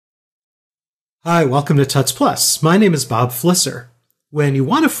Hi, welcome to Tuts Plus. My name is Bob Flisser. When you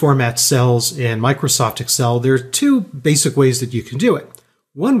want to format cells in Microsoft Excel, there are two basic ways that you can do it.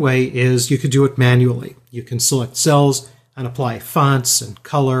 One way is you could do it manually. You can select cells and apply fonts and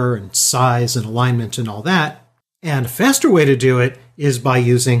color and size and alignment and all that. And a faster way to do it is by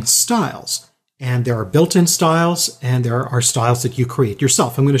using styles. And there are built-in styles and there are styles that you create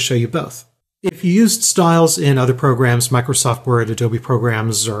yourself. I'm going to show you both. If you used styles in other programs, Microsoft Word, Adobe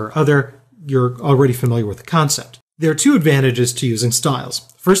programs, or other, you're already familiar with the concept. There are two advantages to using styles.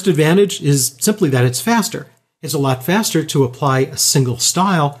 First advantage is simply that it's faster. It's a lot faster to apply a single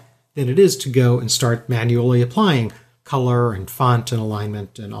style than it is to go and start manually applying color and font and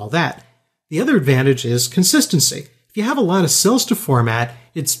alignment and all that. The other advantage is consistency. If you have a lot of cells to format,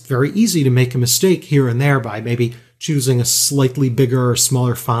 it's very easy to make a mistake here and there by maybe choosing a slightly bigger or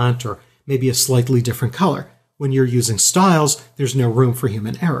smaller font or maybe a slightly different color. When you're using styles, there's no room for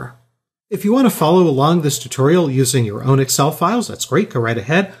human error. If you want to follow along this tutorial using your own Excel files, that's great, go right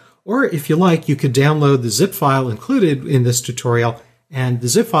ahead. Or if you like, you could download the zip file included in this tutorial, and the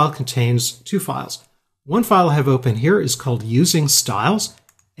zip file contains two files. One file I have open here is called Using Styles,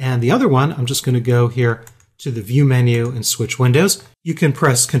 and the other one, I'm just going to go here to the View menu and switch windows. You can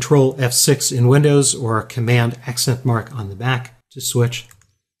press Control F6 in Windows or Command accent mark on the Mac to switch.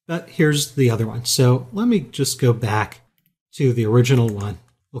 But here's the other one. So let me just go back to the original one.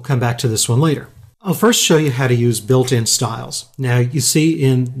 We'll come back to this one later. I'll first show you how to use built-in styles. Now, you see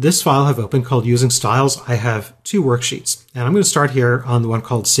in this file I have open called Using Styles, I have two worksheets. And I'm going to start here on the one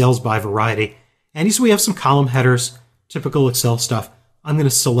called Sales by Variety. And you see we have some column headers, typical Excel stuff. I'm going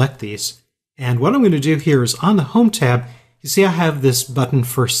to select these. And what I'm going to do here is on the Home tab, you see I have this button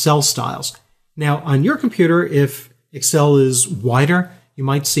for cell styles. Now, on your computer, if Excel is wider, you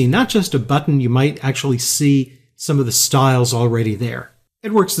might see not just a button, you might actually see some of the styles already there.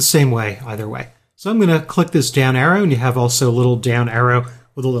 It works the same way, either way. So I'm going to click this down arrow, and you have also a little down arrow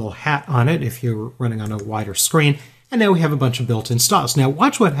with a little hat on it if you're running on a wider screen. And now we have a bunch of built-in styles. Now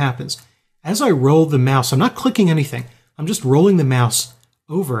watch what happens. As I roll the mouse, I'm not clicking anything. I'm just rolling the mouse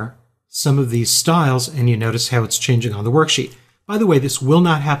over some of these styles, and you notice how it's changing on the worksheet. By the way, this will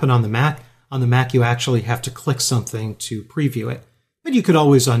not happen on the Mac. On the Mac, you actually have to click something to preview it. But you could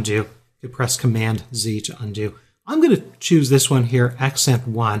always undo. You could press Command-Z to undo. I'm going to choose this one here, Accent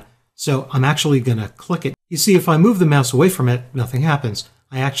 1. So I'm actually going to click it. You see, if I move the mouse away from it, nothing happens.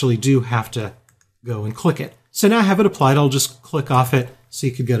 I actually do have to go and click it. So now I have it applied. I'll just click off it so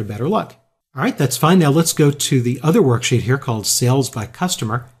you could get a better look. All right, that's fine. Now let's go to the other worksheet here called Sales by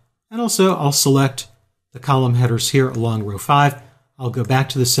Customer. And also I'll select the column headers here along row 5. I'll go back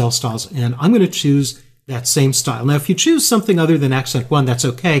to the cell styles, and I'm going to choose that same style. Now, if you choose something other than Accent 1, that's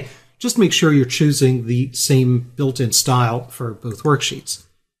okay. Just make sure you're choosing the same built-in style for both worksheets.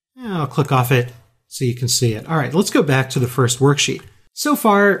 And I'll click off it so you can see it. All right, let's go back to the first worksheet. So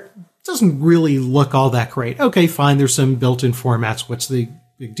far, it doesn't really look all that great. Okay, fine, there's some built-in formats. What's the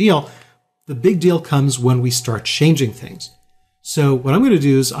big deal? The big deal comes when we start changing things. So what I'm going to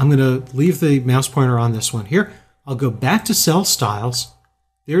do is I'm going to leave the mouse pointer on this one here. I'll go back to Cell Styles.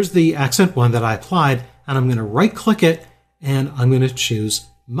 There's the Accent 1 that I applied, and I'm going to right-click it, and I'm going to choose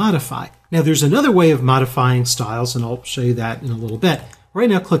Modify. Now, there's another way of modifying styles, and I'll show you that in a little bit. Right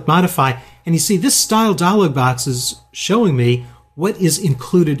now, click Modify, and you see this Style dialog box is showing me what is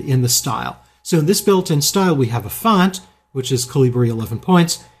included in the style. So in this built-in style, we have a font, which is Calibri 11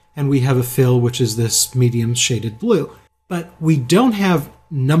 points, and we have a fill, which is this medium shaded blue. But we don't have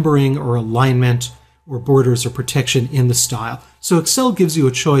numbering or alignment or borders or protection in the style. So Excel gives you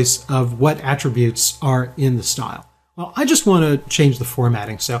a choice of what attributes are in the style. Well, I just want to change the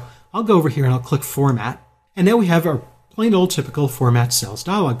formatting, so I'll go over here and I'll click Format. And now we have our plain old typical Format Cells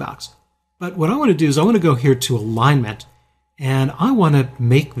dialog box. But what I want to do is I want to go here to Alignment, and I want to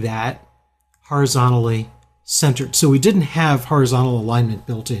make that horizontally centered. So we didn't have horizontal alignment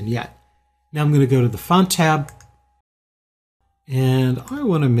built in yet. Now I'm going to go to the Font tab, and I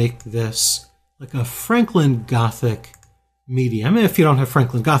want to make this like a Franklin Gothic medium. If you don't have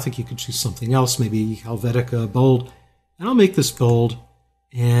Franklin Gothic, you could choose something else, maybe Helvetica Bold. And I'll make this bold,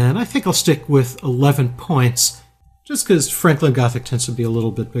 and I think I'll stick with 11 points, just because Franklin Gothic tends to be a little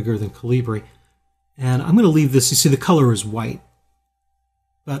bit bigger than Calibri. And I'm going to leave this, you see the color is white.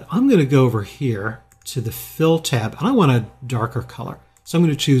 But I'm going to go over here to the Fill tab, and I want a darker color. So I'm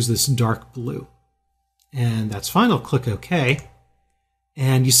going to choose this dark blue. And that's fine, I'll click OK.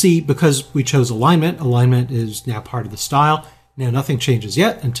 And you see, because we chose alignment, alignment is now part of the style. Now nothing changes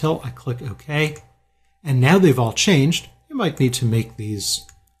yet until I click OK. And now they've all changed. You might need to make these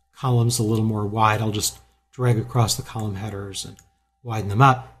columns a little more wide. I'll just drag across the column headers and widen them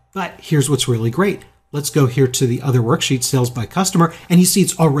up. But here's what's really great. Let's go here to the other worksheet, sales by customer, and you see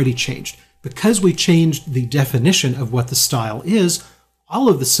it's already changed. Because we changed the definition of what the style is, all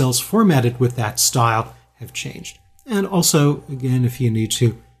of the cells formatted with that style have changed. And also, again, if you need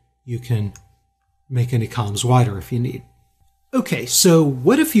to, you can make any columns wider if you need. Okay, so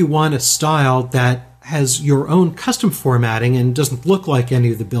what if you want a style that has your own custom formatting and doesn't look like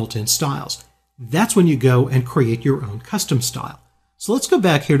any of the built-in styles? That's when you go and create your own custom style. So let's go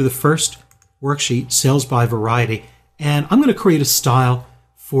back here to the first worksheet, Sales by Variety, and I'm going to create a style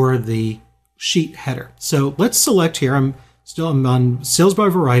for the sheet header. So let's select here. I'm on Sales by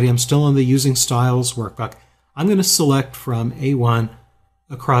Variety. I'm still on the Using Styles workbook. I'm going to select from A1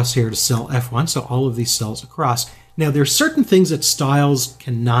 across here to cell F1, so all of these cells across. Now, there are certain things that styles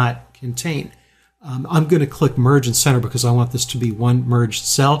cannot contain. I'm going to click Merge and Center because I want this to be one merged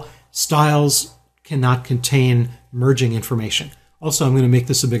cell. Styles cannot contain merging information. Also, I'm going to make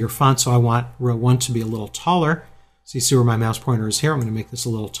this a bigger font, so I want row 1 to be a little taller. So you see where my mouse pointer is here. I'm going to make this a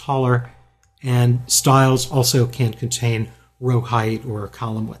little taller. And styles also can't contain row height or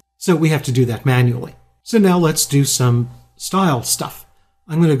column width. So we have to do that manually. So now let's do some style stuff.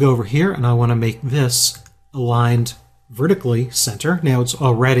 I'm going to go over here and I want to make this aligned vertically center. Now it's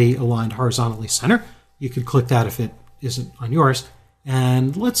already aligned horizontally center. You could click that if it isn't on yours.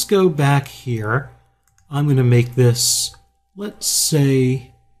 And let's go back here. I'm going to make this, let's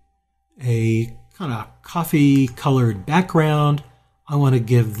say, a kind of coffee colored background. I want to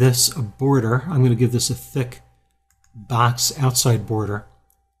give this a border. I'm going to give this a thick box outside border.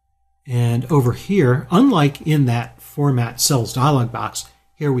 And over here, unlike in that Format Cells dialog box,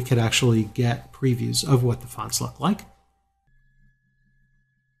 here we could actually get previews of what the fonts look like.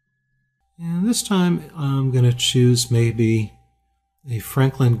 And this time I'm going to choose maybe a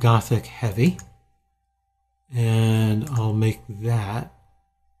Franklin Gothic Heavy. And I'll make that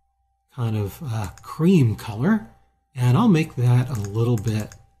kind of cream color. And I'll make that a little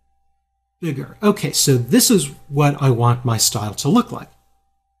bit bigger. Okay, so this is what I want my style to look like.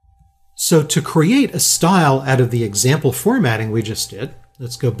 So to create a style out of the example formatting we just did,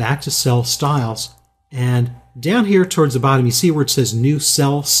 let's go back to Cell Styles. And down here towards the bottom, you see where it says New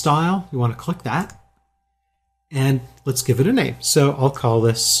Cell Style. You want to click that. And let's give it a name. So I'll call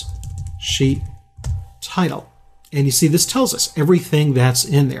this Sheet Title. And you see this tells us everything that's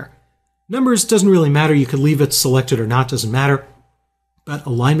in there. Numbers doesn't really matter. You could leave it selected or not, doesn't matter. But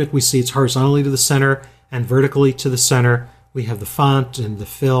alignment, we see it's horizontally to the center and vertically to the center. We have the font and the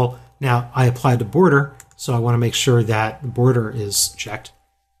fill. Now, I applied the border, so I want to make sure that the border is checked.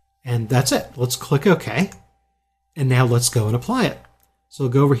 And that's it. Let's click OK. And now let's go and apply it. So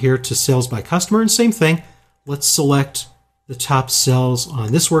we'll go over here to Sales by Customer, and same thing. Let's select the top cells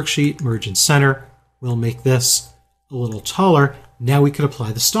on this worksheet, Merge and Center. We'll make this a little taller. Now we can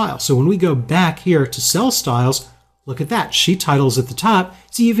apply the style. So when we go back here to Cell Styles, look at that. Sheet Titles at the top.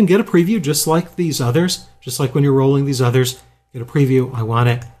 So you even get a preview just like these others, just like when you're rolling these others. Get a preview. I want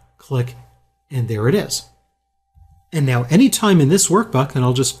it. Click, and there it is. And now anytime in this workbook, and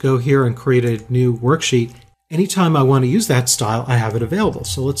I'll just go here and create a new worksheet, anytime I want to use that style, I have it available.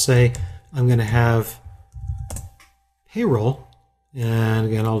 So let's say I'm going to have payroll, and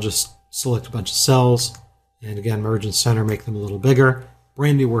again, I'll just select a bunch of cells, and again, Merge and Center, make them a little bigger.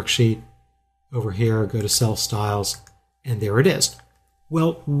 Brand new worksheet. Over here, go to Cell Styles, and there it is.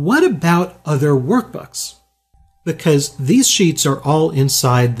 Well, what about other workbooks? Because these sheets are all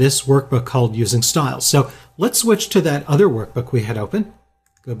inside this workbook called Using Styles. So let's switch to that other workbook we had open.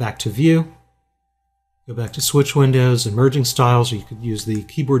 Go back to View. Go back to Switch Windows and Merging Styles. Or you could use the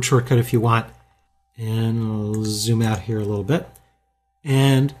keyboard shortcut if you want. And I'll zoom out here a little bit.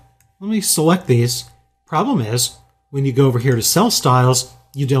 And let me select these. Problem is, when you go over here to Cell Styles,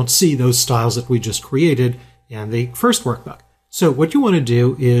 you don't see those styles that we just created in the first workbook. So what you want to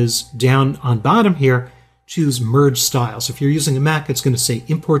do is down on bottom here, choose Merge Styles. If you're using a Mac, it's going to say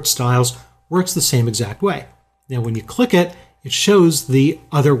Import Styles. Works the same exact way. Now, when you click it, it shows the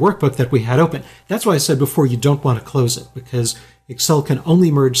other workbook that we had open. That's why I said before you don't want to close it, because Excel can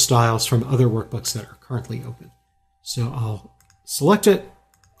only merge styles from other workbooks that are currently open. So I'll select it,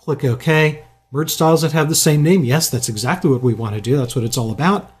 click OK. Merge styles that have the same name. Yes, that's exactly what we want to do. That's what it's all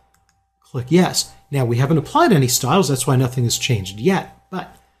about. Click Yes. Now, we haven't applied any styles. That's why nothing has changed yet.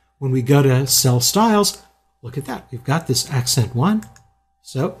 But when we go to Cell Styles, look at that. We've got this accent 1.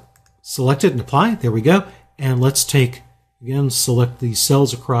 So select it and apply. There we go. And let's take, again, select these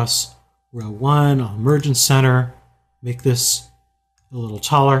cells across row 1. I'll Merge and Center, make this a little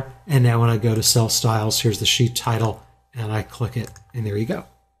taller. And now when I go to Cell Styles, here's the sheet title, and I click it, and there you go.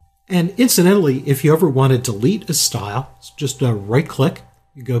 And incidentally, if you ever want to delete a style, just right-click,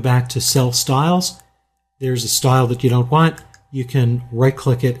 You go back to Cell Styles. There's a style that you don't want. You can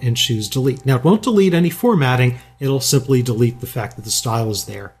right-click it and choose Delete. Now, it won't delete any formatting. It'll simply delete the fact that the style is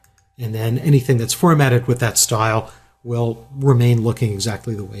there. And then anything that's formatted with that style will remain looking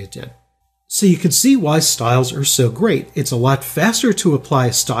exactly the way it did. So you can see why styles are so great. It's a lot faster to apply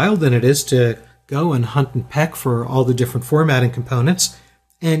a style than it is to go and hunt and peck for all the different formatting components.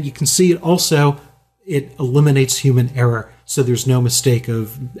 And you can see it eliminates human error. So there's no mistake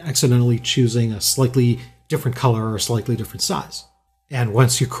of accidentally choosing a slightly different color or a slightly different size. And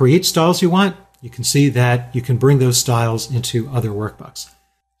once you create styles you want, you can see that you can bring those styles into other workbooks.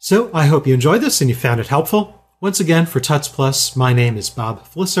 So I hope you enjoyed this and you found it helpful. Once again, for Tuts Plus, my name is Bob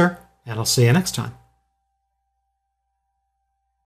Flisser, and I'll see you next time.